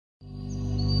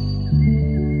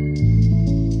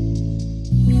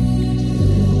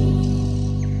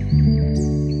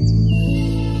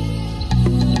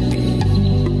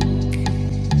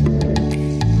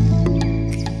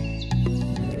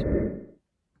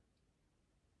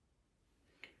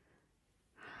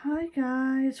Hi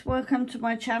guys, welcome to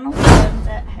my channel.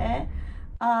 Bernadette here.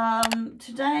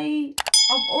 Today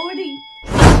I've already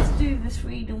tried to do this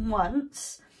reading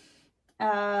once,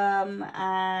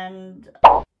 and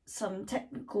some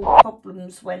technical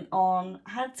problems went on.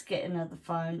 I had to get another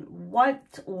phone,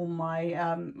 wiped all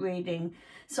my reading,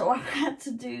 so I had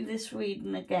to do this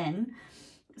reading again.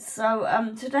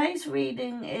 So today's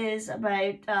reading is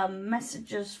about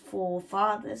messages for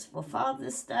fathers for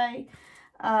Father's Day.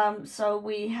 So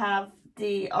we have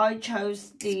I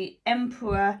chose the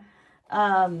Emperor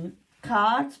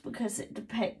cards because it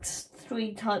depicts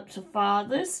 3 types of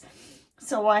fathers.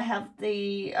 So I have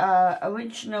the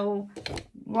original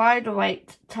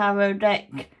Rider-Waite Tarot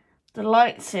deck,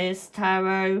 the Seers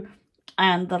Tarot,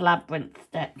 and the Labyrinth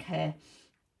deck here.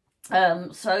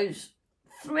 So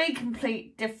 3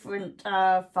 complete different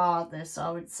fathers, I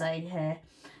would say here.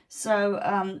 So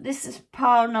this is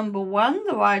pile number 1,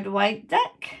 the Rider-Waite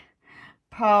deck.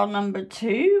 Pile number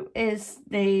 2 is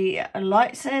the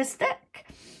Seers deck.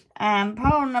 And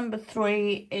pile number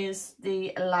 3 is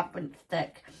the Labyrinth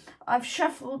deck. I've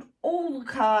shuffled all the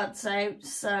cards out,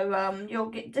 so you'll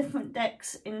get different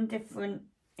decks in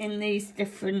these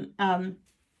different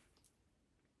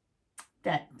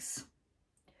decks.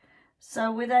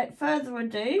 So without further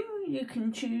ado, you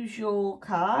can choose your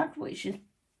card, which is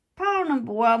pile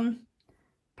number 1,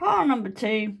 pile number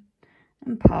 2,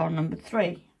 and pile number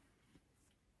 3.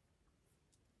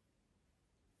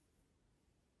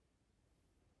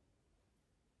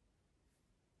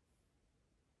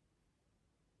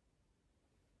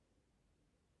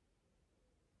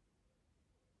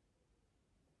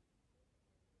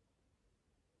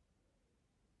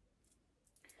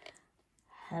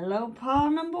 Hello, pile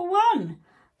number 1.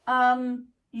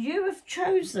 You have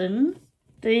chosen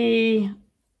the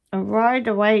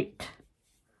Rider-Waite,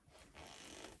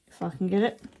 if I can get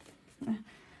it,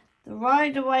 the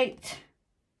Rider-Waite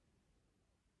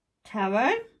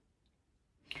Tarot,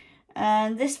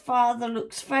 and this father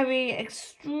looks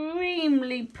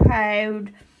extremely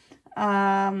proud,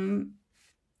 kind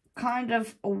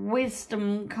of a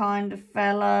wisdom kind of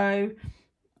fellow,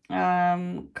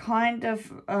 kind of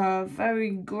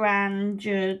very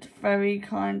grandeured, very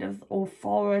kind of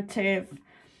authoritative,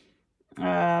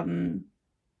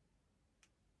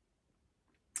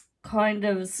 kind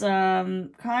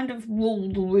of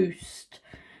rule the roost,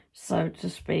 so to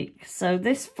speak. So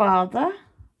this father,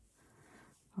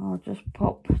 I'll just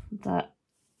pop that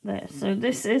there. So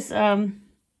this is I'll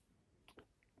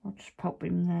just pop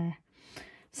him there.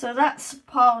 So that's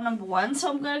pile number 1. So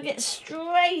I'm going to get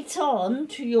straight on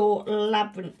to your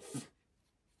Labyrinth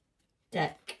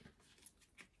deck.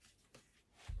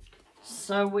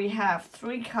 So we have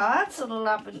 3 cards of the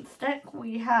Labyrinth deck.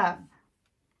 We have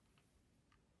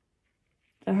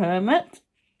the Hermit,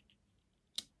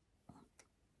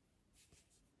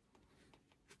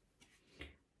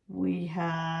 we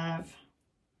have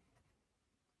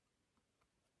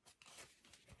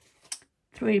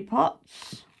 3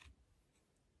 pots,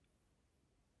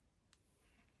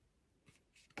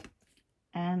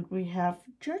 and we have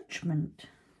Judgment.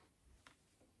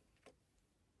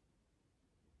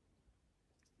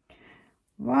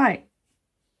 Right,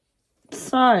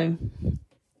 so,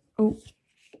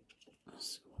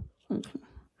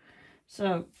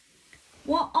 so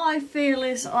what I feel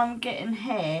is I'm getting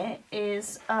here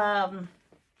is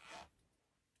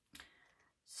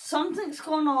something's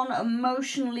gone on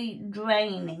emotionally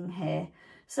draining here.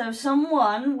 So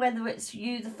someone, whether it's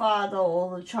you, the father,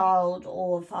 or the child,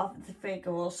 or a father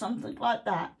figure, or something like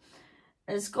that,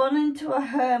 has gone into a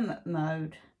hermit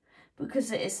mode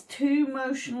because it is too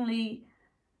emotionally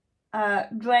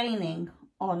draining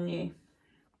on you.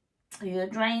 You're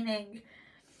draining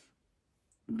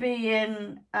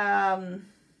being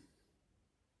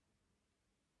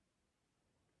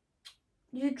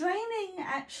you're draining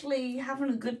actually having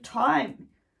a good time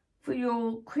for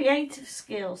your creative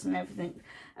skills and everything.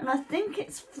 And I think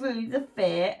it's through the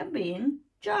fear of being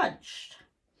judged.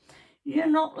 You're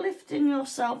not lifting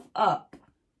yourself up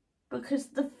because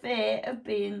the fear of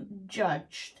being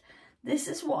judged. This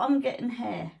is what I'm getting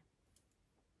here.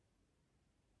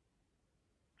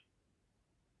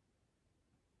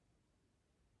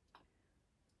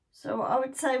 So I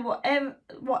would say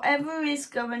whatever is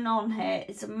going on here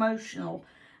is emotional.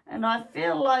 And I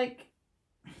feel like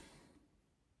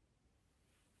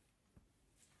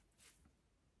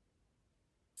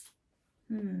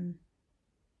it's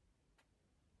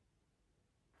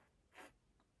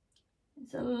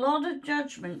a lot of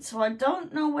judgment. So I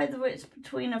don't know whether it's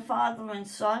between a father and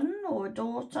son or a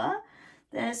daughter.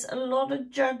 There's a lot of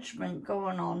judgment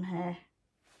going on here.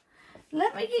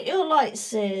 Let me get your light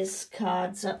seers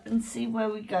cards up and see where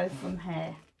we go from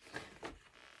here.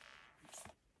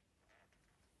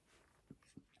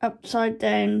 Upside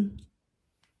down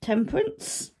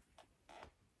temperance.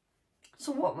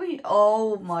 So what were you,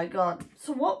 oh my God.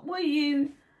 So what were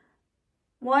you,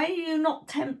 why are you not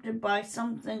tempted by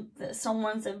something that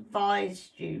someone's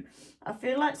advised you? I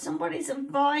feel like somebody's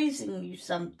advising you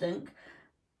something,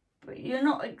 but you're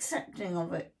not accepting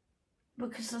of it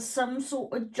because of some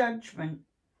sort of judgment.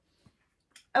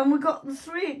 And we got the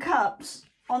Three of Cups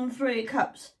on the Three of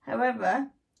Cups. However,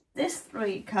 this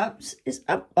Three of Cups is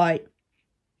upright.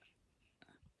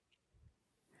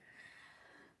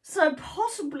 So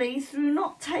possibly through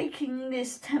not taking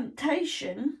this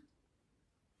temptation,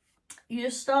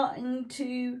 you're starting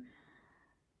to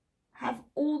have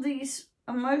all these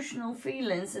emotional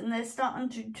feelings and they're starting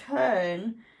to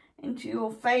turn into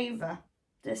your favour.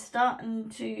 You're starting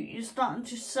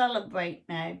to celebrate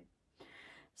now.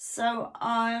 So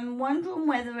I'm wondering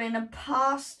whether in a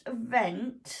past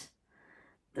event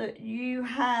that you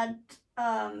had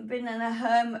been in a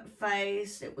hermit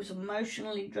phase, it was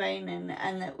emotionally draining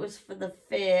and it was for the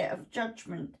fear of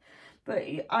judgment. But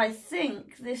I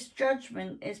think this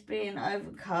judgment is being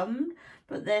overcome,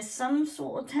 but there's some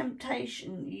sort of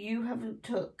temptation you haven't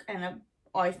took, and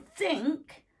I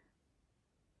think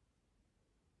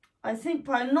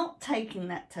by not taking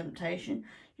that temptation,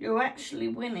 you're actually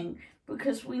winning,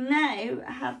 because we now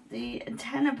have the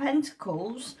Ten of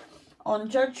Pentacles on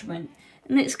judgment.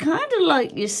 And it's kind of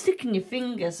like you're sticking your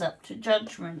fingers up to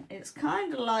judgment. It's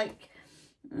kind of like,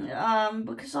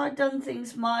 because I'd done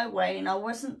things my way and I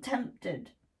wasn't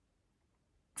tempted.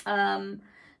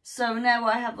 So now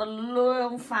I have a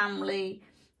loyal family.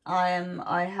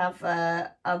 I have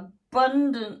a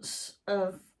abundance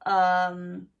of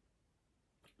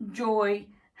joy,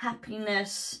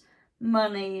 happiness,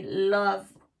 money, love,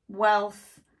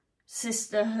 wealth,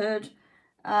 sisterhood.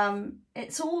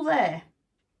 It's all there.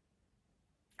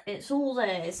 It's all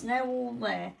there. It's now all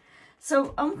there.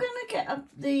 So I'm going to get up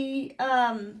the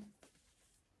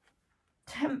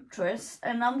Temptress,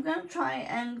 and I'm going to try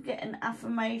and get an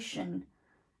affirmation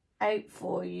out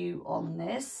for you on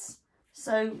this.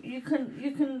 So you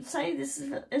can say this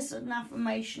is an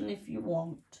affirmation if you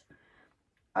want.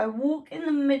 I walk in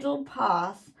the middle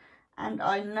path and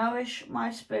I nourish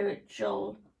my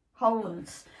spiritual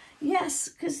wholeness. Yes,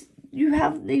 because you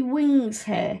have the wings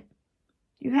here.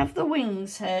 You have the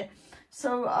wings here.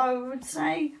 So I would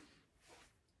say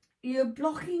you're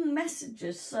blocking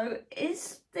messages. So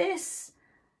is this...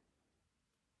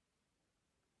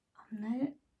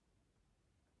 No.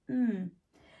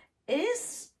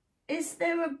 Is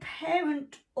there a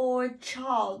parent or a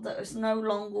child that is no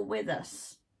longer with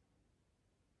us?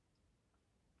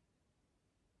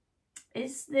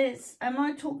 Am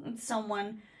I talking to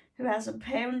someone who has a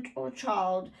parent or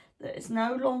child that is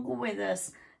no longer with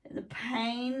us? The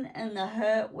pain and the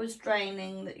hurt was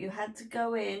draining, that you had to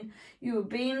go in. You were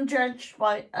being judged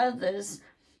by others,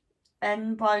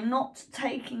 and by not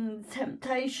taking the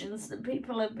temptations that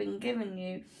people have been giving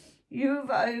you, you've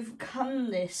overcome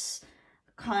this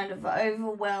kind of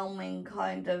overwhelming,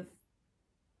 kind of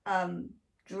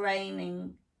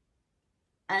draining,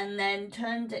 and then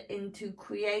turned it into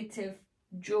creative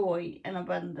joy and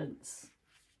abundance.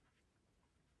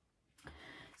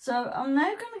 So I'm now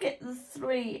going to get the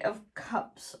Three of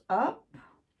Cups up.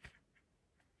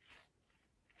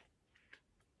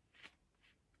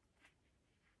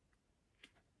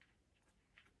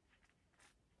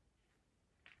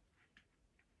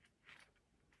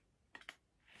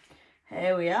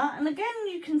 Here we are. And again,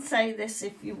 you can say this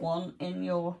if you want in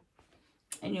your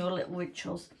little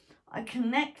rituals. I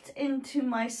connect into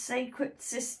my sacred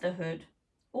sisterhood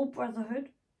or brotherhood.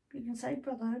 You can say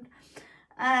brotherhood.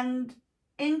 And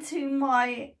into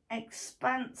my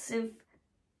expansive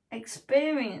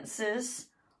experiences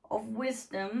of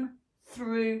wisdom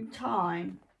through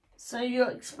time. So you're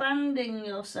expanding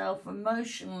yourself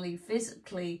emotionally,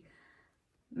 physically,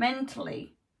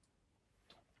 mentally.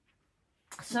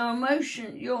 So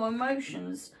your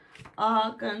emotions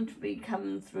are going to be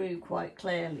coming through quite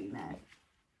clearly now.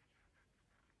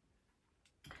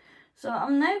 So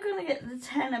I'm now going to get the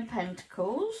Ten of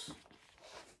Pentacles.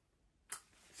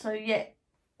 So yeah,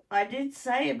 I did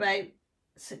say about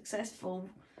successful,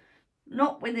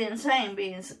 not within saying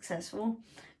being successful,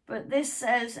 but this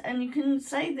says, and you can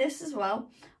say this as well,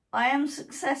 I am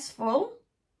successful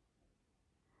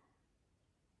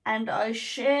and I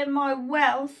share my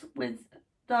wealth with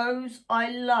those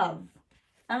I love.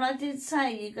 And I did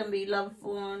say you're going to be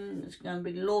loveful, it's going to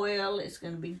be loyal, it's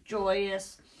going to be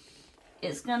joyous,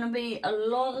 it's going to be a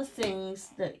lot of things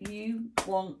that you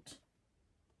want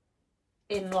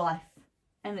in life,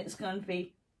 and it's going to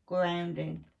be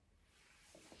grounding.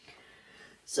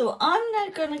 So I'm now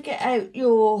going to get out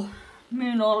your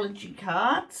Moonology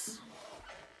cards.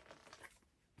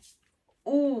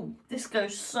 Oh, this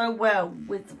goes so well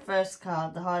with the first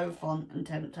card, the Hierophant and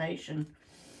Temptation.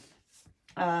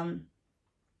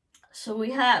 So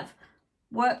we have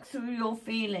work through your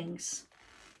feelings.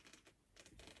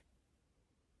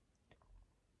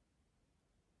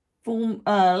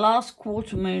 Last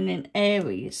quarter moon in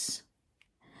Aries.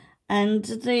 And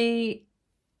the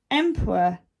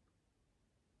Emperor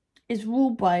is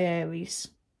ruled by Aries.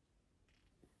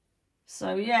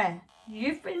 So yeah,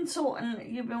 you've been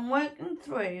working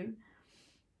through.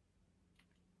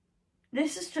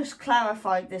 This has just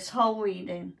clarified this whole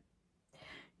reading.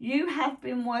 You have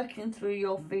been working through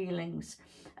your feelings.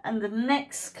 And the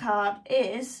next card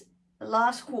is the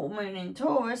last quarter moon in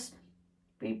Taurus.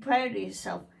 Be proud of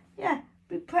yourself. Yeah,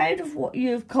 be proud of what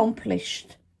you've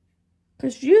accomplished.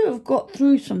 Because you have got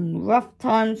through some rough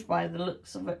times by the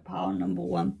looks of it, pile number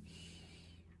one.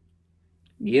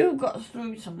 You've got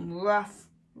through some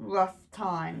rough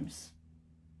times.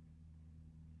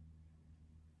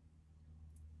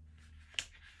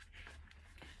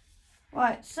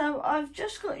 Right, so I've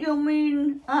just got your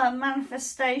moon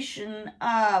manifestation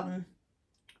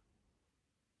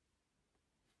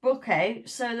book out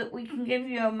so that we can give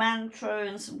you a mantra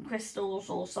and some crystals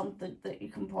or something that you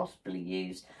can possibly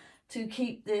use to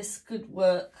keep this good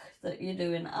work that you're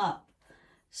doing up.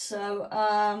 So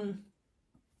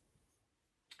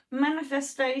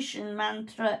manifestation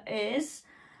mantra is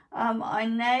I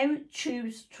now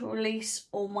choose to release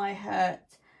all my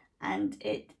hurt, and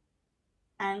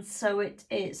so it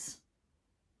is.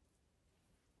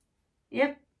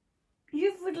 Yep,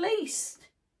 you've released.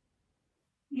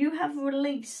 You have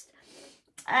released.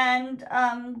 And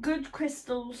good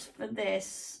crystals for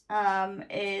this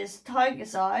is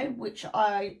Tiger's Eye, which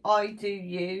I do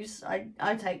use.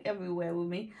 I take everywhere with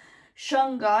me.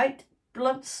 Shungite,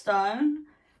 Bloodstone,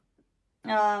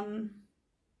 and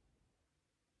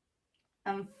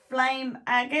Flame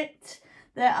Agate.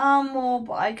 There are more,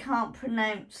 but I can't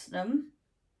pronounce them.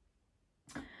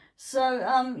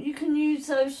 So you can use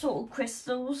those sort of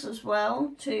crystals as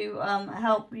well to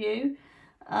help you.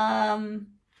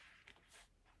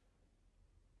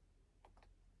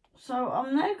 So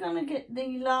I'm now going to get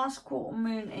the last quarter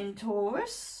moon in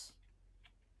Taurus.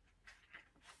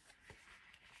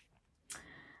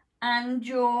 And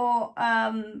your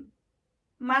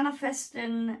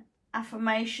manifesting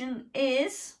affirmation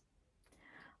is,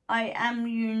 I am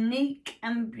unique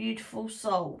and beautiful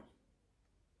soul.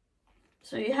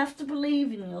 So you have to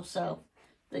believe in yourself,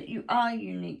 that you are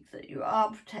unique, that you are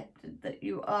protected, that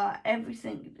you are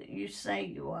everything that you say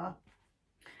you are.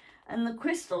 And the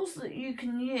crystals that you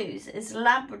can use is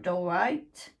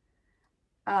labradorite,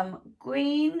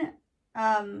 green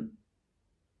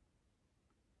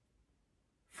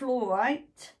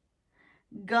fluorite,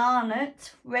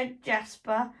 garnet, red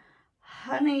jasper,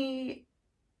 honey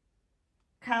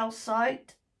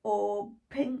calcite, or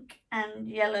pink and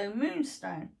yellow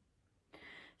moonstone.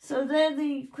 So they're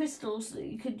the crystals that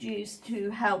you could use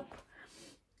to help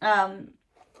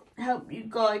you,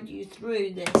 guide you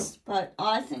through this. But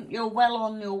I think you're well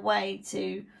on your way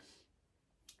to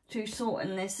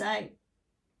sorting this out.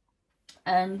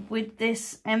 And with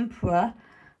this Emperor,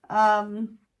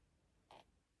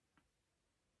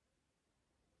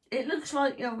 it looks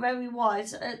like you're very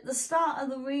wise. At the start of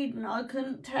the reading, I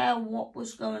couldn't tell what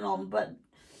was going on, but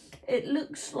it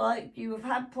looks like you have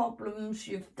had problems,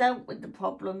 you've dealt with the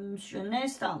problems, you're now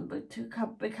starting to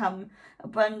become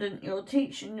abundant, you're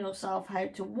teaching yourself how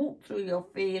to walk through your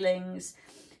feelings.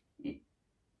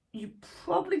 You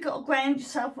probably got to ground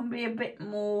yourself and be a bit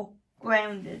more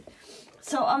grounded.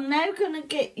 So I'm now going to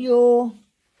get your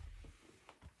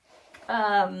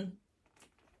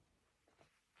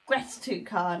gratitude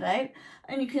card out,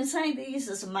 and you can say these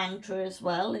as a mantra as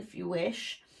well if you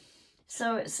wish.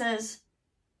 So it says,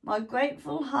 my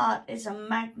grateful heart is a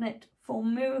magnet for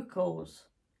miracles.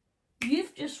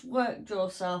 You've just worked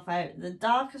yourself out the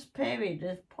darkest period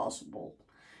as possible.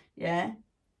 Yeah.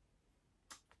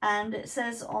 And it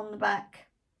says on the back,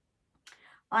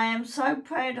 I am so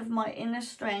proud of my inner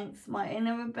strength, my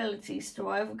inner abilities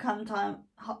to overcome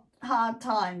hard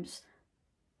times.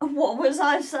 What was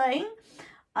I saying?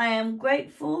 I am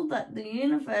grateful that the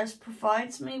universe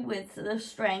provides me with the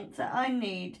strength that I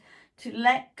need to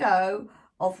let go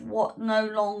of what no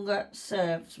longer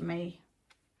serves me.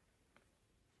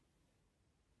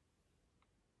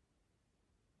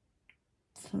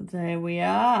 So there we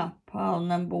are, pile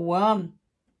number one.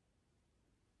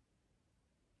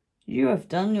 You have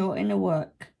done your inner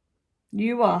work.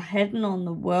 You are heading on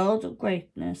the world of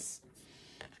greatness.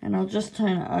 And I'll just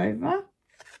turn it over.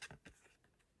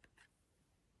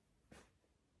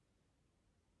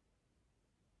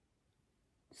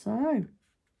 So,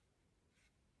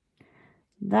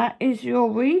 that is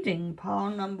your reading,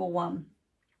 pile number 1.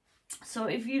 So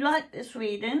if you like this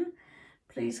reading,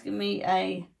 please give me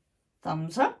a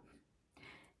thumbs up.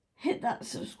 Hit that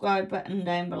subscribe button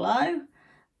down below.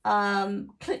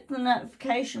 Click the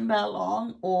notification bell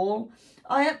on all.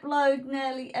 I upload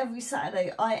nearly every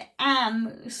Saturday. I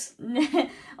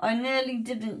nearly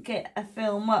didn't get a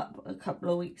film up a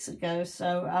couple of weeks ago,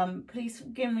 so please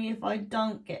forgive me if I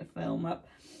don't get a film up.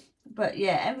 But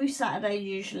yeah, every Saturday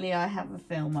usually I have a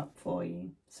film up for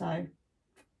you. So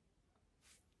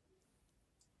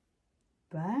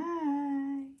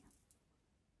bye.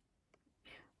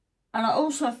 And I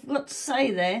also forgot to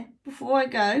say there before I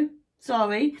go,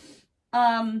 sorry,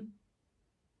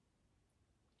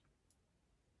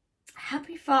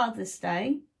 happy Father's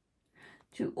Day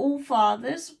to all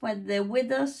fathers, whether they're with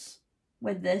us,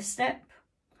 whether they're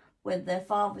whether they're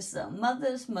fathers that are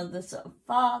mothers, mothers that are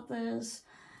fathers,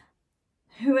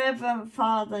 whoever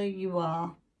father you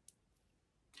are.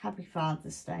 Happy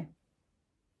Father's Day.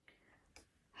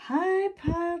 Hi,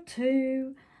 pile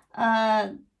 2.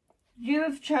 You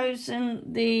have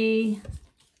chosen the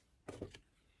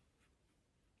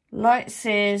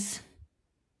Seers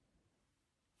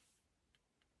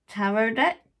tarot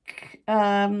deck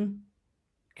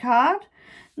card.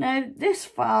 Now, this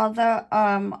father,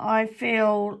 I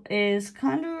feel, is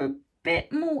kind of a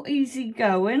bit more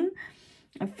easygoing,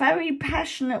 very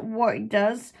passionate at what he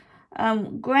does,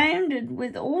 grounded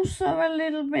with also a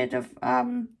little bit of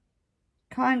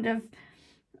kind of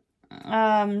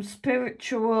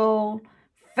spiritual,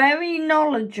 very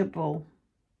knowledgeable,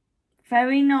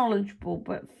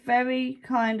 but very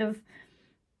kind of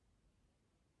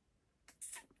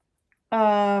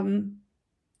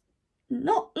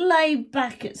not laid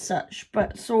back as such,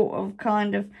 but sort of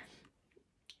kind of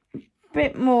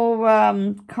bit more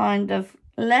kind of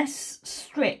less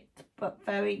strict, but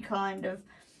very kind of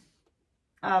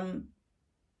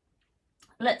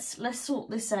let's sort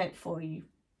this out for you.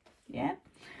 Yeah,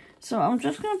 so I'm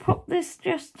just going to pop this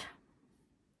just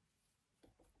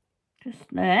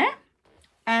there,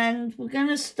 and we're going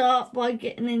to start by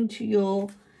getting into your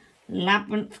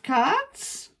Labyrinth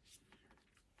cards.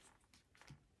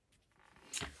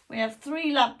 We have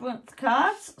 3 Labyrinth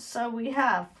cards, so we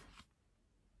have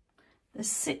the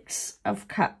 6 of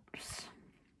Cups,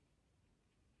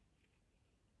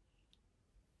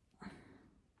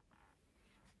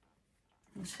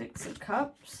 the 6 of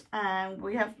Cups, and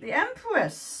we have the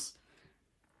Empress.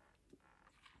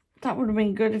 That would have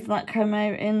been good if that came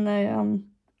out in the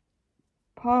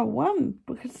pile 1,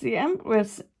 because the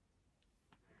Empress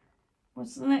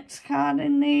was the next card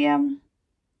in the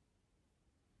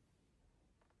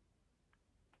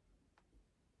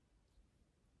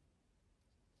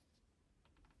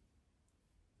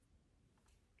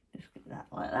just get that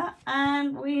like that,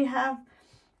 and we have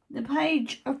the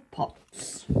Page of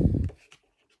Pots.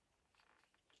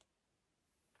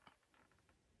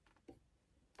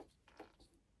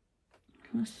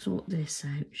 Let's sort this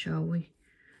out, shall we?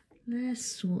 Let's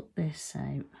sort this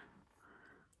out.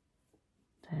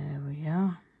 There we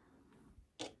are.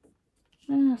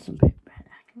 That's a bit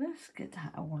better. Let's get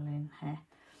that all in here.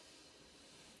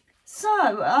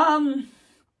 So,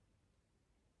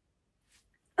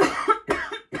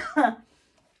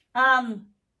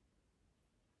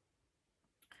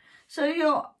 so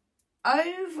you're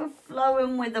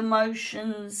overflowing with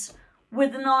emotions,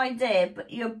 with an idea,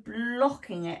 but you're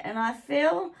blocking it. And I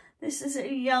feel this is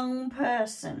a young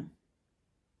person.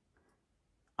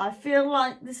 I feel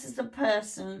like this is a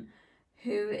person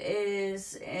who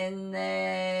is in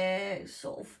their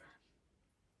sort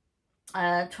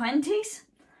of 20s.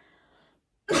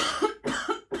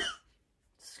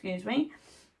 Excuse me.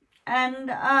 And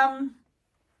I've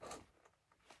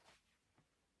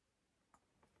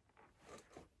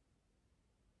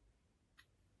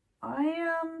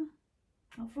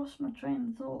lost my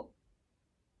train of thought.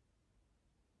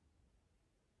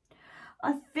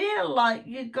 I feel like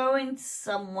you're going to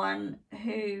someone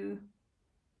who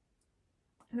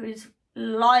is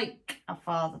like a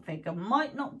father figure.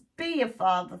 Might not be a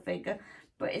father figure,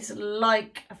 but it's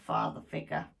like a father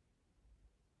figure.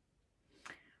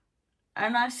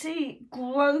 And I see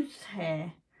growth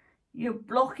here. You're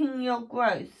blocking your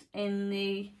growth in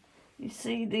the, you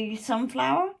see the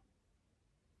sunflower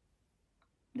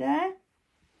there?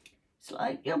 It's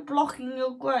like you're blocking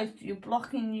your growth. You're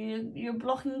blocking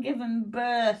giving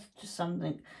birth to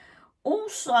something.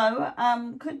 Also,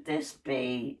 could this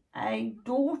be a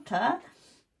daughter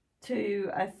to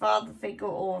a father figure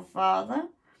or a father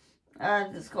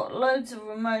that's got loads of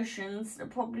emotions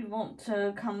that probably want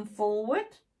to come forward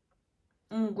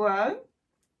and grow?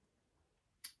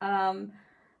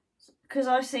 Because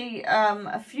I see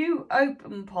a few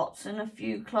open pots and a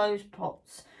few closed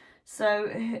pots. So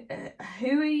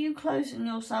who are you closing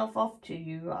yourself off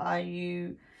to? Are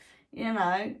you, you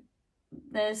know,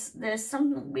 there's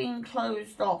something being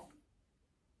closed off.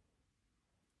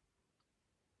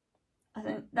 I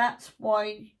think that's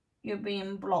why you're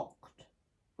being blocked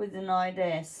with an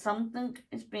idea. Something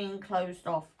is being closed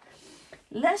off.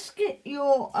 Let's get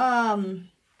your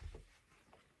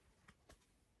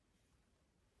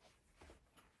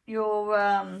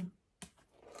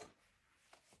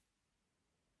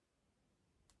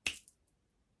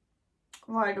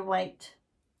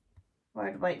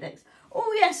waite decks.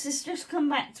 Oh yes, it's just come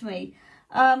back to me.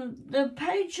 The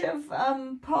page of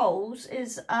poles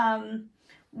is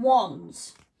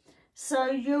wands. So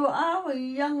you are a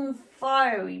young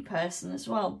fiery person as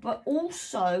well, but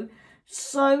also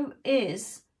so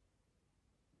is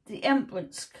the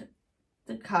Empress.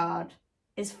 The card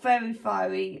is very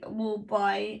fiery, ruled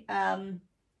by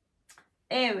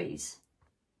Aries.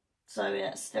 So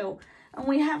that's still, and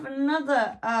we have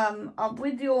another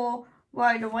with your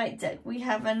Rider-Waite deck, we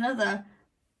have another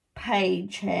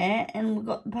page here, and we've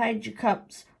got the Page of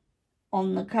Cups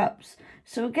on the cups.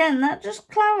 So again, that just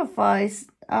clarifies.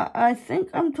 I think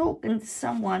I'm talking to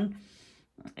someone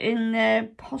in their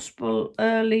possible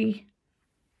early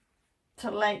to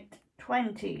late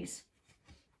 20s.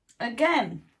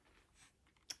 Again,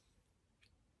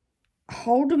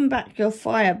 holding back your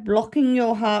fire, blocking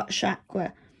your heart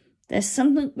chakra. There's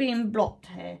something being blocked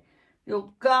here.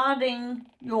 You're guarding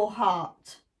your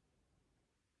heart.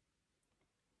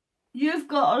 You've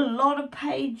got a lot of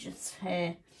pages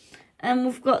here. And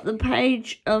we've got the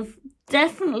page of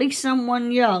definitely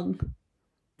someone young.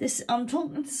 I'm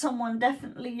talking to someone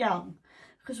definitely young.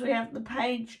 Because we have the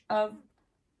page of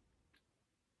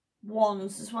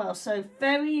wands as well. So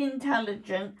very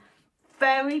intelligent,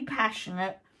 very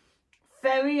passionate,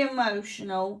 very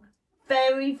emotional,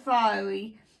 very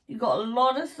fiery. You've got a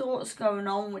lot of thoughts going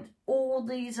on with all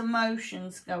these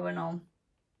emotions going on.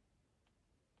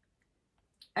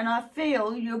 And I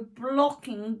feel you're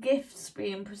blocking gifts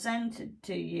being presented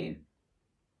to you.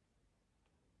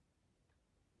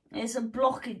 There's a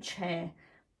blockage here.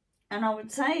 And I would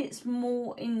say it's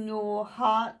more in your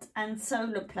heart and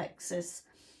solar plexus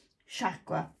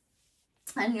chakra.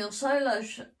 And your solar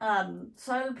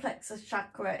plexus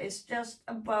chakra is just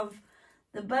above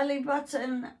the belly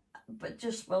button, but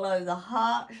just below the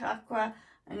heart chakra.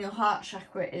 And your heart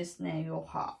chakra is near your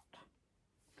heart.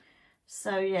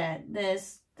 So yeah,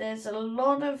 there's a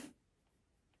lot of,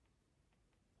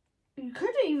 you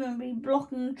could even be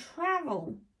blocking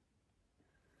travel.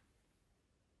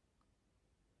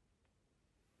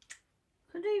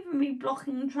 Could even be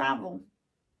blocking travel.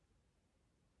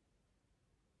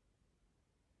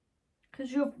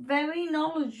 Because you're very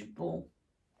knowledgeable.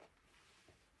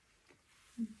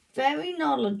 Very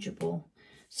knowledgeable.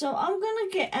 So I'm going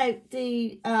to get out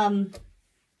the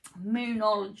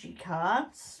Moonology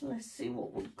cards. Let's see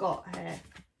what we've got here.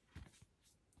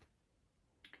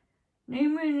 New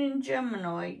Moon in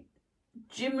Gemini,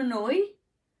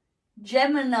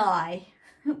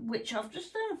 which I've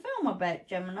just done a film about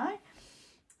Gemini.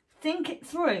 Think it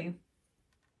through.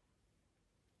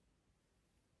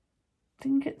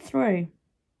 Think it through.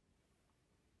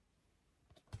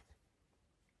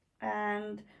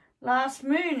 And last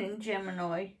moon in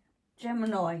Gemini.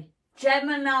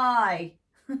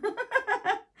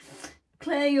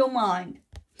 Clear your mind.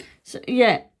 So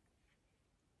yeah.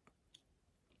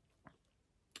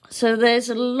 So there's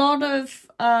a lot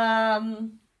of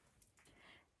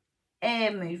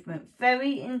air movement.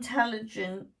 Very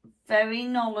intelligent, very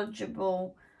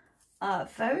knowledgeable,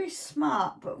 very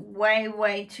smart, but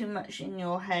way too much in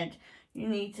your head. You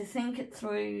need to think it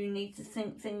through. You need to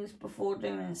think things before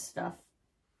doing stuff.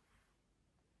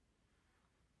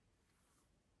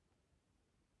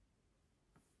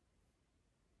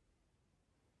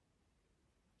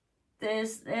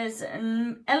 There's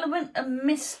an element of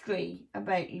mystery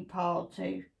about you, pile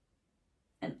 2.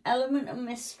 An element of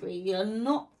mystery. You're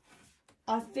not,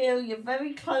 I feel you're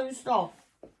very closed off.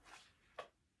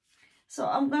 So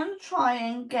I'm going to try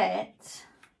and get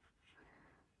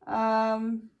a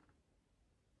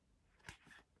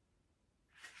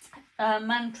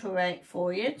mantra rate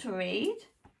for you to read,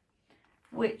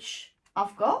 which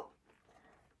I've got.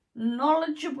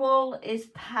 Knowledgeable is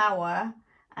power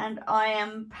and I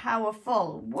am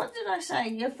powerful. What did I say?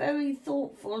 You're very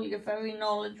thoughtful, you're very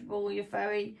knowledgeable, you're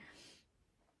very...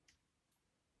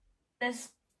 There's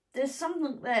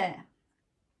something there.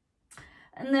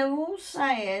 And they're all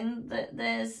saying that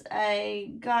there's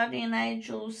a guardian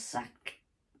angel, Sadkal?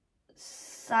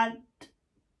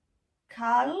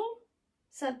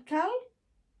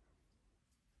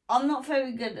 I'm not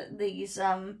very good at these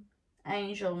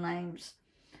angel names.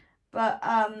 But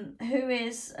who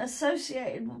is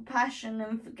associated with passion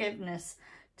and forgiveness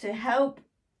to help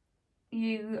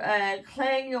you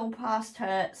clear your past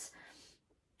hurts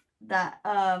that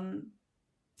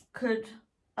could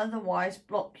otherwise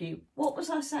block you. What was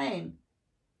I saying?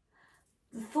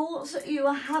 The thoughts that you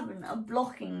are having are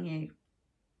blocking you.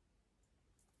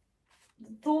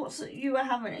 The thoughts that you are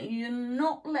having, you're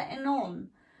not letting on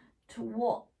to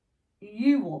what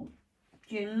you want.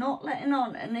 You're not letting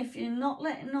on, and if you're not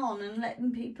letting on and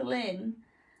letting people in,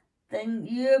 then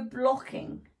you're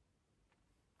blocking.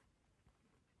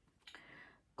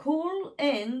 Call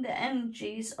in the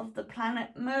energies of the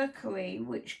planet Mercury,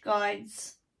 which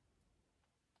guides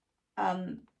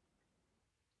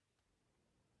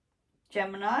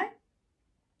Gemini.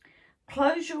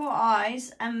 Close your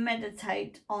eyes and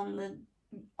meditate on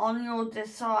your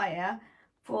desire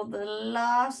for the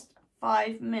last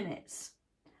 5 minutes.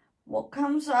 What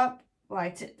comes up,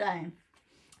 write it down.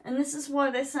 And this is why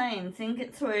they're saying, think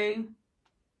it through,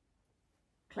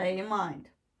 clear your mind.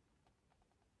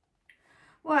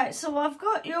 Right, so I've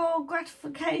got your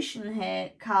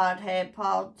gratification card here,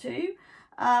 piled too.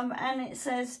 And it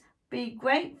says, be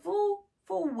grateful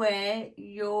for where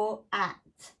you're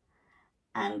at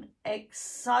and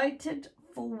excited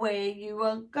for where you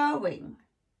are going.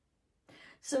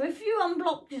 So if you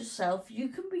unblock yourself, you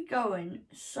can be going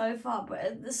so far, but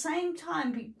at the same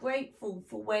time, be grateful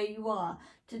for where you are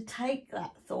to take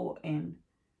that thought in.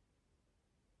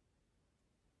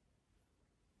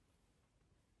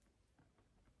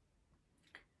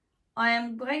 I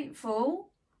am grateful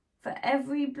for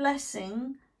every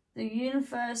blessing the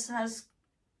universe has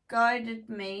guided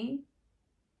me,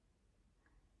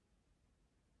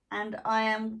 and I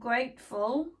am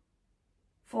grateful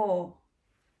for...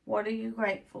 What are you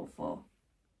grateful for?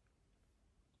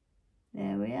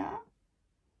 There we are.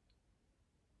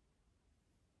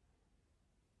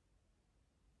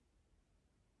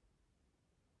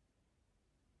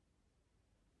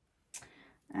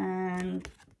 And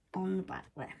on the back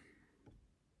there.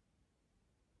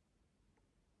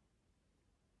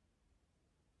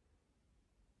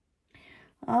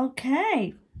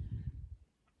 Okay.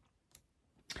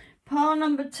 Pile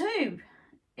number 2.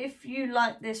 If you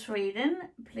like this reading,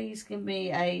 please give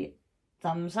me a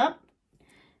thumbs up.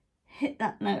 Hit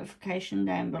that notification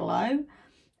down below.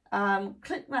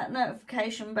 Click that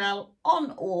notification bell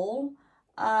on all.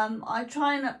 I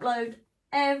try and upload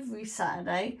every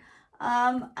Saturday.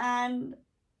 And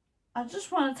I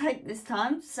just want to take this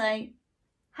time to say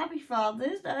Happy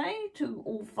Father's Day to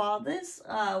all fathers.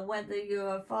 Whether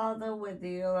you're a father, whether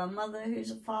you're a mother who's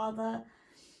a father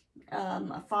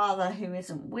who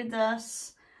isn't with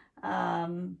us.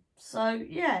 So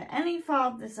yeah, any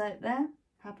fathers out there,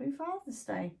 Happy Father's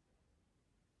Day.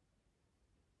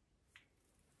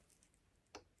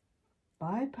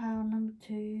 Bye, pile number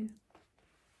 2.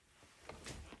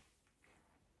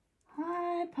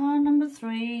 Hi, pile number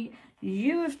 3.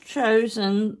 You have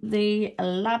chosen the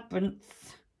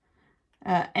Labyrinth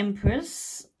Emperor.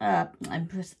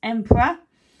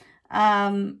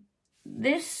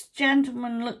 This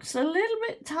gentleman looks a little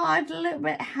bit tired, a little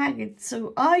bit haggard.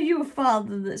 So are you a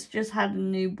father that's just had a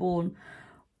newborn?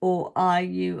 Or are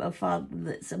you a father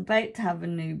that's about to have a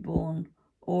newborn?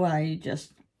 Or are you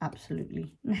just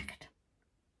absolutely knackered?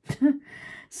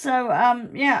 So,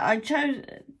 yeah, I chose,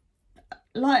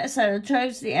 like I said, I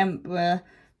chose the Emperor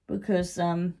because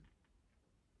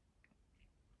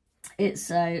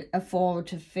it's a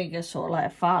authoritative figure, sort of like a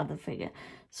father figure.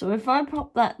 So if I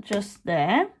pop that just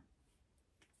there,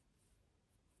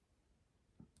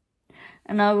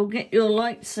 and I will get your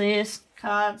light seers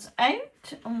cards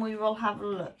out and we will have a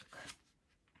look.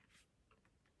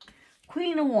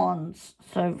 Queen of Wands,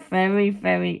 so very,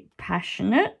 very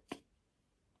passionate.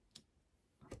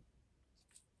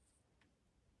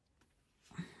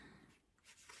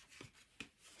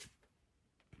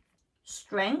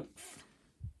 Strength.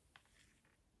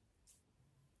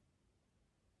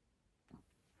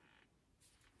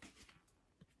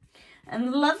 And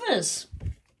the Lovers.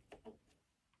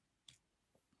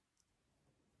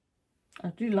 I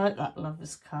do like that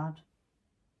Lovers card.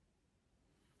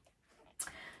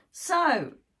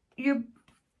 So,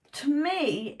 to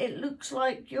me, it looks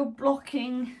like you're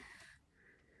blocking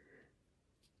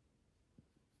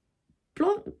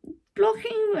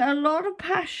blocking a lot of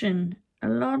passion, a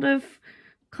lot of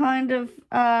kind of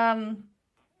a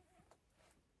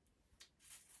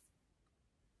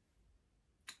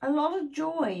lot of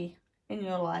joy in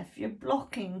your life. You're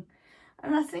blocking,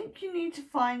 and I think you need to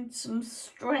find some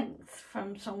strength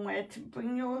from somewhere to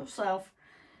bring yourself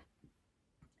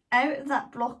out of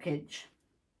that blockage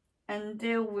and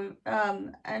deal with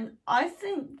and I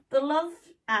think the love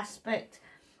aspect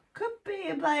could be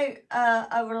about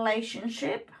a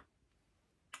relationship.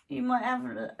 You might have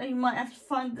to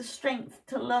find the strength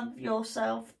to love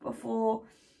yourself before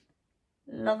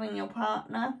loving your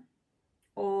partner,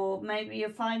 or maybe you're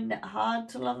finding it hard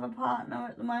to love a partner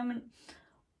at the moment,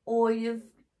 or you've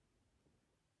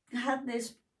had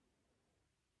this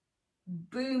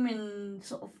booming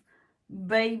sort of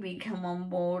baby come on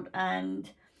board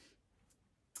and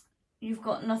you've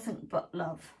got nothing but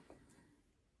love.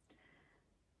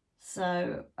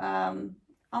 So I'm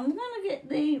gonna get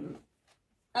the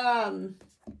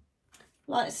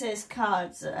like it says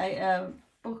cards, a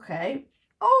bouquet.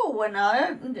 Oh, when I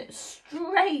opened it,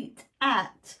 straight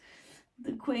at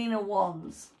the Queen of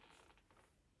Wands,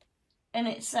 and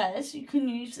it says, you can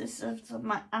use this as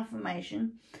an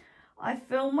affirmation: I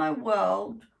fill my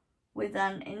world with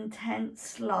an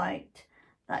intense light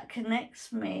that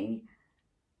connects me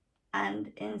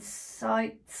and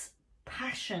incites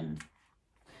passion.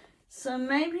 So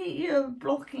maybe you're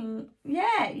blocking,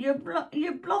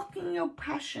 you're blocking your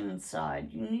passion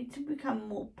side. You need to become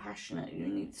more passionate. You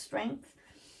need strength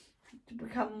to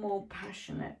become more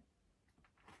passionate.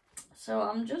 So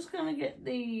I'm just going to get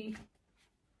the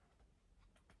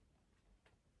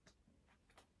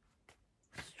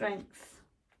strength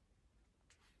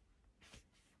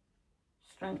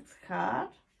card.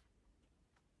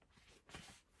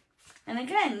 And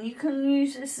again, you can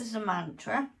use this as a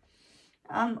mantra.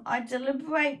 I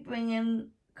deliberate bringing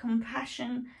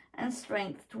compassion and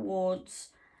strength towards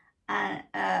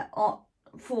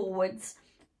forwards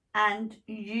and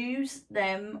use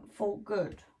them for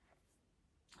good.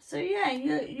 So yeah,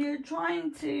 you're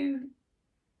trying to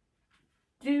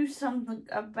do something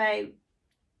about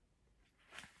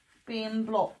being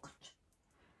blocked.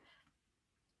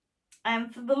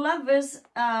 And for the lovers,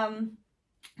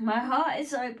 my heart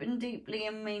is open, deeply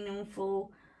and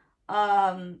meaningful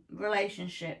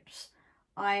relationships.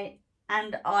 I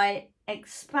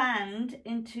expand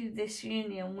into this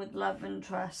union with love and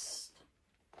trust.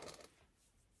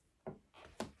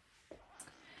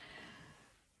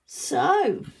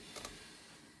 So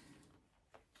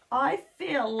I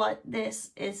feel like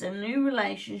this is a new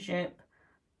relationship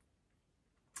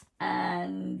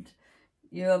and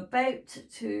you're about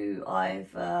to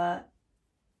either,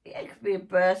 it could be a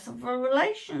birth of a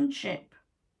relationship,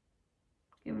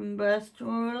 giving birth to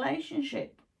a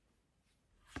relationship,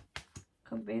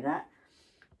 could be that.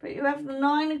 But you have the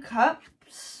 9 of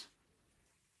Cups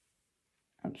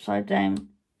upside down,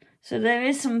 so there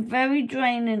is some very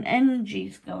draining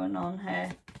energies going on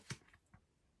here.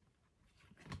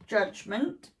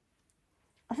 Judgment.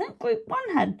 I think group 1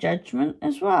 had Judgment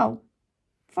as well.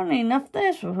 Funny enough,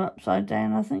 theirs was upside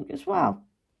down, I think, as well.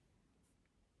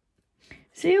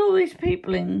 See all these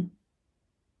people in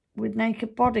with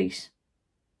naked bodies?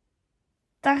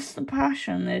 That's the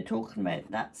passion they're talking about.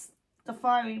 That's the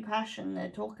fiery passion they're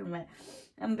talking about.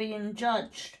 And being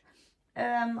judged.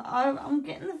 I'm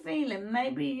getting the feeling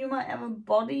maybe you might have a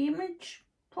body image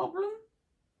problem.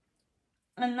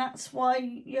 And that's why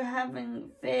you're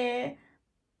having fear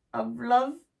of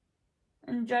love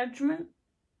and judgment.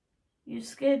 You're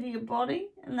scared of your body,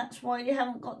 and that's why you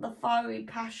haven't got the fiery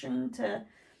passion to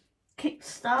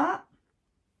kickstart.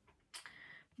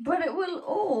 But it will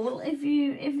all, if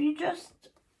you just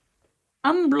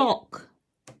unblock,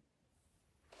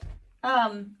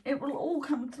 it will all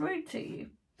come through to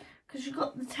you, because you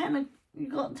got 10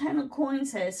 of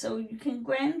coins here, so you can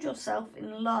ground yourself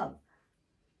in love.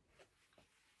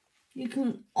 You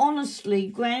can honestly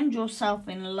ground yourself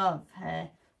in love here.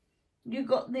 You've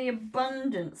got the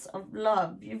abundance of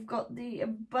love. You've got the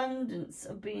abundance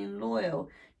of being loyal.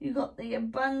 You've got the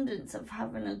abundance of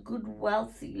having a good,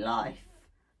 wealthy life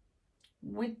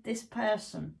with this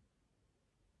person.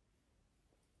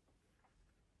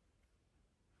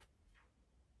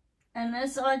 And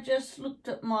as I just looked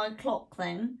at my clock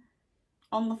then,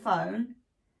 on the phone,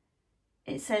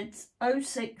 it said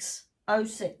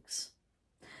 0606.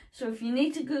 So if you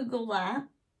need to Google that,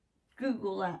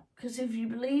 because if you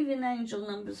believe in angel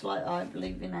numbers like I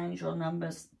believe in angel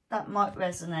numbers, that might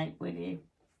resonate with you.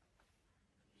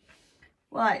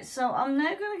 Right, so I'm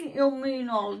now going to get your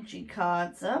Moonology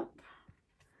cards up.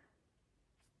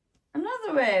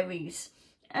 Another Aries.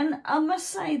 And I must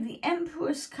say, the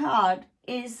Empress card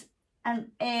is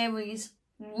an Aries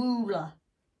ruler.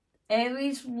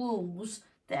 Aries rules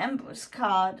the Empress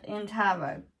card in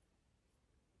Tarot.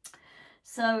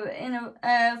 So in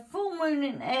a full moon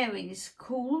in Aries,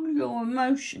 cool your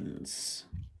emotions.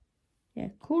 Yeah,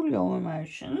 cool your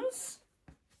emotions.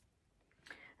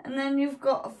 And then you've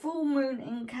got a full moon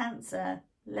in Cancer.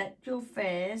 Let your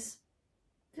fears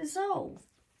dissolve.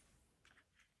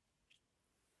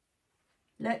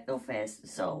 Let your fears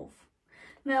dissolve.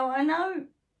 Now, I know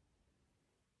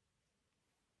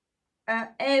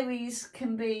Aries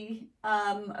can be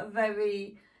a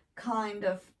very kind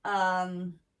of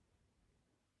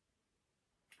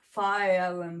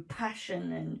fire and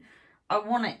passion, and I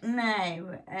want it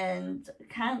now. And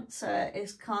Cancer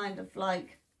is kind of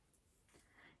like,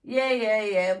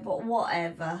 yeah, but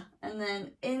whatever. And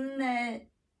then in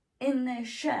their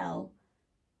shell,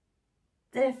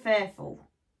 they're fearful.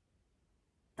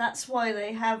 That's why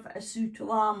they have a suit of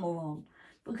armour on,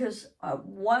 because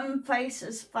one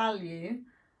faces value.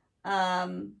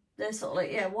 They're sort of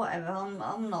like, yeah, whatever.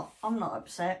 I'm not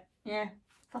upset. Yeah,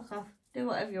 fuck off. Do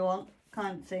whatever you want,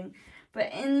 kind of thing.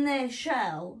 But in their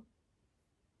shell,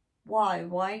 why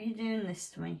are you doing this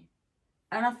to me?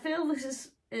 And I feel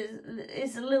this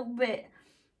is a little bit,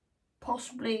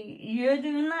 possibly you're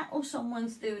doing that or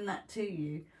someone's doing that to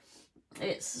you.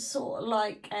 It's sort of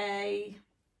like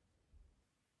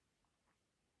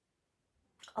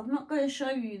I'm not going to show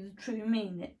you the true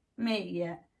me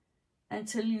yet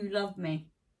until you love me.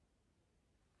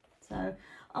 So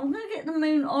I'm going to get the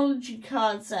Moonology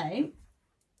cards out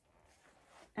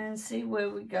and see where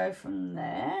we go from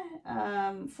there.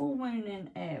 Full moon in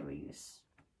Aries.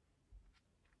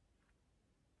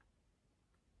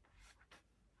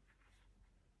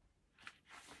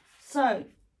 So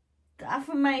the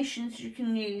affirmations you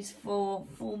can use for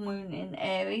full moon in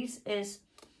Aries is,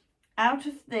 out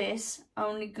of this,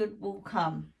 only good will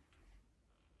come.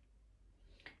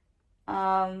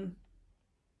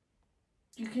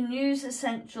 You can use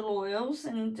essential oils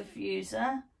in a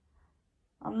diffuser.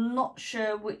 I'm not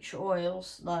sure which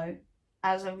oils though,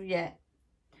 as of yet.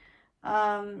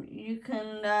 You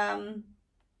can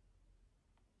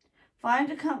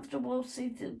find a comfortable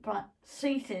seated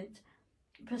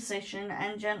position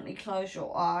and gently close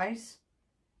your eyes.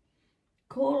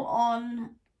 Call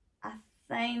on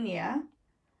Athena,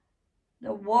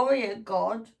 the warrior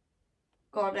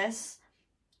goddess,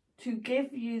 to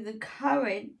give you the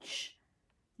courage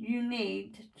you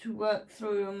need to work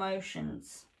through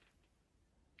emotions.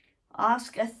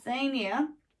 Ask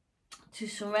Athena to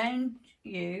surround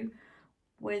you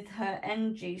with her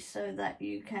energy so that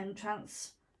you can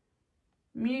transmute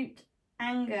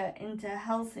anger into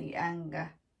healthy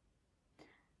anger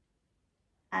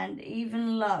and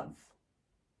even love,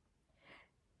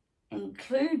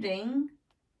 including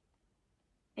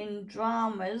in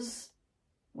dramas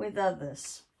with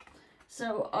others.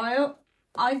 So I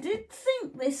did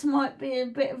think this might be a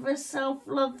bit of a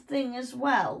self-love thing as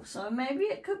well. So maybe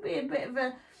it could be a bit of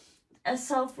a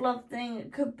self-love thing.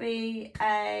 It could be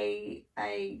a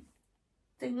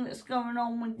thing that's going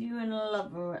on with you and a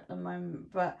lover at the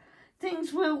moment. But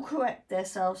things will correct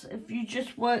themselves if you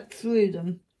just work through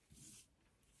them.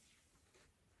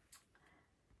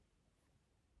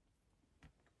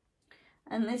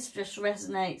 And this just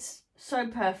resonates so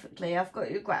perfectly. I've got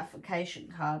your gratification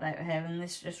card out here, and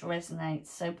this just resonates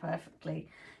so perfectly.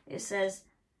 It says,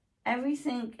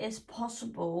 everything is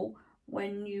possible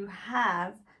when you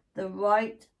have the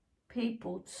right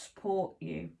people to support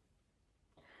you.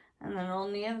 And then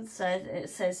on the other side, it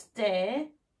says, dear,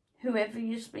 whoever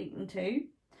you're speaking to,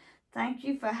 thank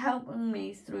you for helping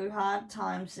me through hard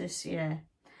times this year,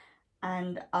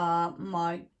 and are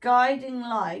my guiding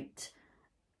light,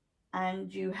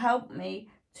 and you help me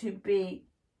to be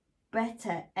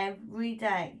better every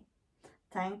day.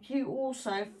 Thank you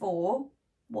also for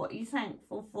what you're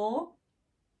thankful for,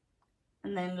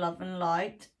 and then love and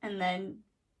light, and then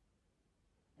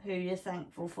who you're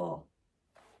thankful for.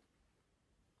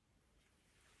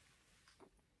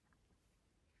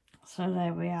 So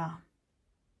there we are.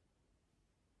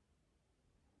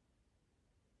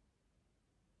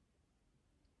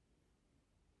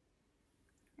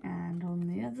 And on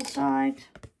the other side,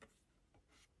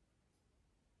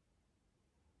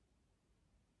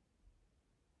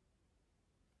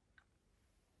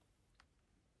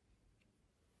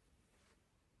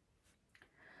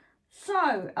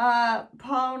 so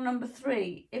pile number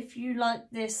 3, if you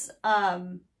like this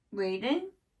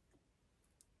reading,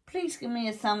 please give me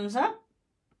a thumbs up,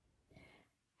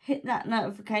 hit that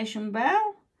notification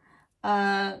bell,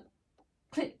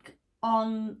 click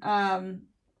on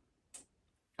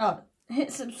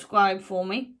hit subscribe for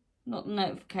me not the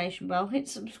notification bell, hit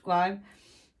subscribe.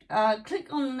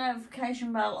 Click on the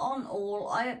notification bell on all.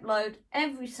 I upload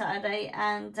every Saturday.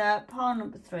 And pile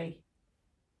number 3.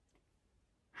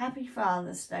 Happy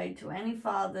Father's Day to any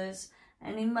fathers,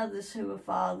 any mothers who are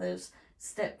fathers,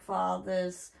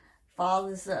 stepfathers,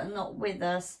 fathers that are not with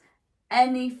us,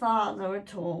 any father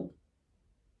at all.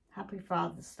 Happy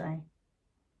Father's Day.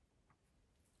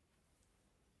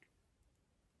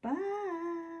 Bye.